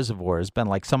 Horsetooth Reservoir has been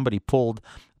like somebody pulled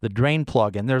the drain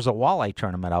plug, and there's a walleye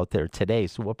tournament out there today,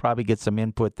 so we'll probably get some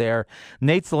input there.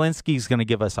 Nate Zielinski is going to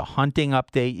give us a hunting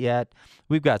update yet.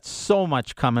 We've got so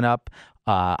much coming up.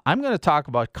 I'm going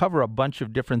to cover a bunch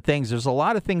of different things. There's a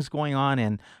lot of things going on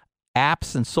in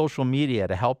apps and social media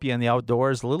to help you in the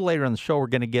outdoors. A little later in the show, we're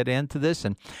going to get into this.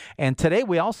 And today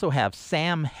we also have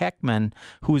Sam Heckman,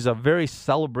 who's a very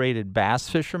celebrated bass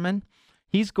fisherman.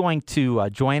 He's going to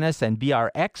join us and be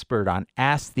our expert on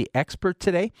Ask the Expert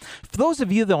today. For those of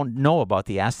you that don't know about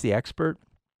the Ask the Expert,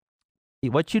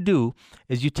 what you do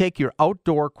is you take your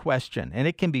outdoor question, and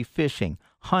it can be fishing,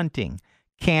 hunting,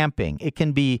 camping. It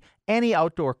can be any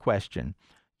outdoor question.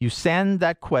 You send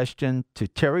that question to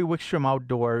Terry Wickstrom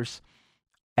Outdoors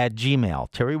at Gmail,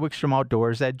 Terry Wickstrom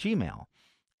Outdoors at Gmail.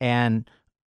 And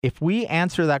if we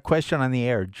answer that question on the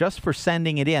air, just for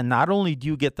sending it in, not only do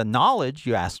you get the knowledge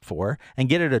you asked for and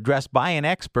get it addressed by an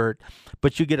expert,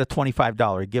 but you get a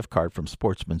 $25 gift card from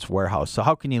Sportsman's Warehouse. So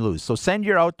how can you lose? So send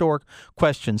your outdoor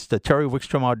questions to Terry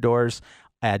Wickstrom Outdoors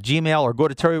at Gmail, or go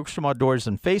to Terry Wickstrom Outdoors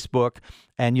on Facebook,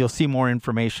 and you'll see more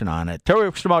information on it. Terry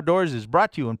Wickstrom Outdoors is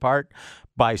brought to you in part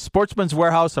by Sportsman's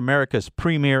Warehouse, America's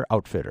premier outfitter.